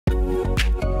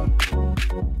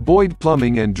Boyd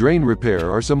Plumbing and Drain Repair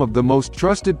are some of the most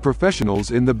trusted professionals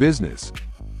in the business.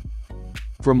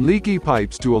 From leaky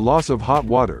pipes to a loss of hot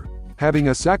water, having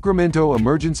a Sacramento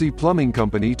emergency plumbing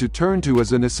company to turn to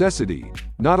is a necessity,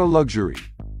 not a luxury.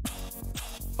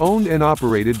 Owned and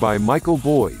operated by Michael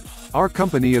Boyd, our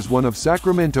company is one of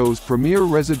Sacramento's premier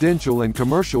residential and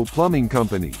commercial plumbing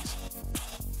companies.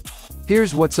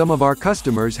 Here's what some of our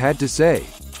customers had to say.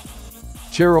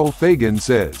 Cheril Fagan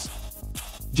says,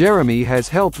 "Jeremy has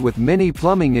helped with many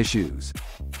plumbing issues.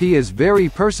 He is very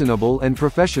personable and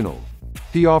professional.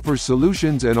 He offers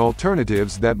solutions and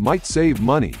alternatives that might save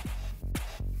money."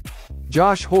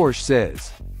 Josh Horch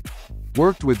says,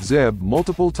 "Worked with Zeb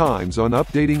multiple times on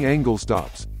updating angle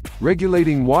stops,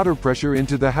 regulating water pressure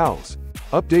into the house,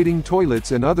 updating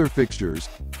toilets and other fixtures,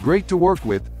 great to work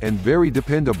with, and very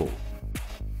dependable."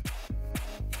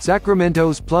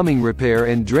 Sacramento's plumbing repair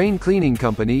and drain cleaning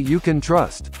company you can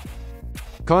trust.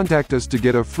 Contact us to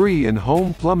get a free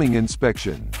in-home plumbing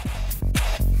inspection.